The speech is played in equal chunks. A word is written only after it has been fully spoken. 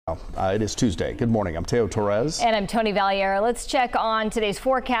It is Tuesday. Good morning. I'm Teo Torres. And I'm Tony Valiera. Let's check on today's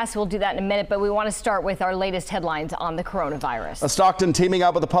forecast. We'll do that in a minute, but we want to start with our latest headlines on the coronavirus. Stockton teaming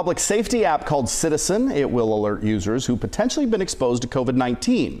up with a public safety app called Citizen. It will alert users who potentially been exposed to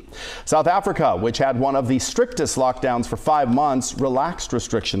COVID-19. South Africa, which had one of the strictest lockdowns for 5 months, relaxed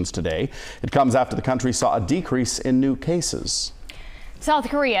restrictions today. It comes after the country saw a decrease in new cases. South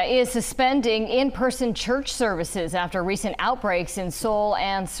Korea is suspending in-person church services after recent outbreaks in Seoul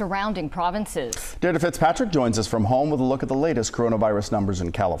and surrounding provinces. Deirdre Fitzpatrick joins us from home with a look at the latest coronavirus numbers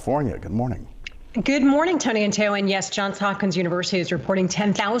in California. Good morning. Good morning, Tony and Teo. And yes, Johns Hopkins University is reporting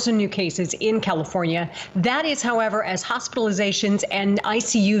 10,000 new cases in California. That is, however, as hospitalizations and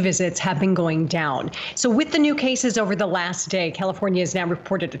ICU visits have been going down. So with the new cases over the last day, California has now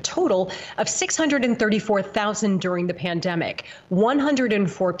reported a total of 634,000 during the pandemic.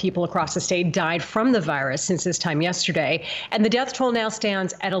 104 people across the state died from the virus since this time yesterday, and the death toll now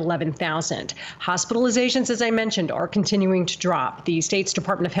stands at 11,000. Hospitalizations, as I mentioned, are continuing to drop. The state's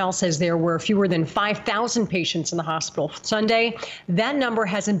Department of Health says there were fewer than 5,000 patients in the hospital Sunday. That number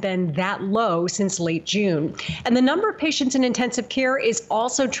hasn't been that low since late June. And the number of patients in intensive care is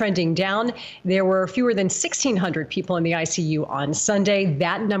also trending down. There were fewer than 1,600 people in the ICU on Sunday.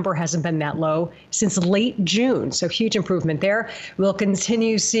 That number hasn't been that low since late June. So huge improvement there. We'll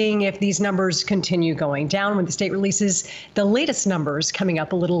continue seeing if these numbers continue going down when the state releases the latest numbers coming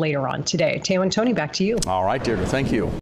up a little later on today. Teo and Tony, back to you. All right, Deirdre, thank you.